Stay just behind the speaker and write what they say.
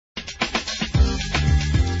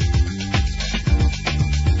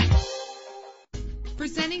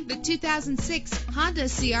Introducing the 2006 Honda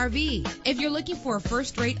CR-V. If you're looking for a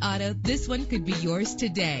first-rate auto, this one could be yours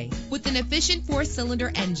today. With an efficient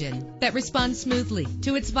 4-cylinder engine that responds smoothly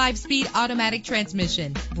to its 5-speed automatic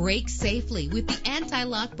transmission. Brake safely with the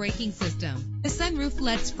anti-lock braking system. The sunroof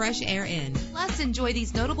lets fresh air in. Plus, enjoy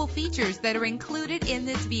these notable features that are included in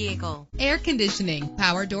this vehicle: air conditioning,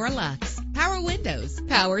 power door locks, power windows,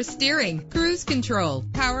 power steering, cruise control,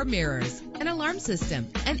 power mirrors, an alarm system,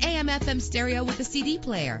 an AM/FM stereo with a CD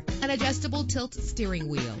player, an adjustable tilt steering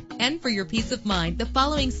wheel. And for your peace of mind, the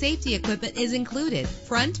following safety equipment is included: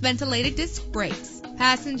 front ventilated disc brakes,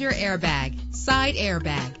 passenger airbag, side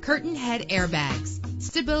airbag, curtain head airbags,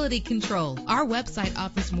 stability control. Our website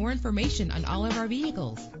offers more information on all of our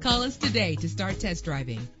vehicles. Call us today to start test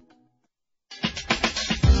driving.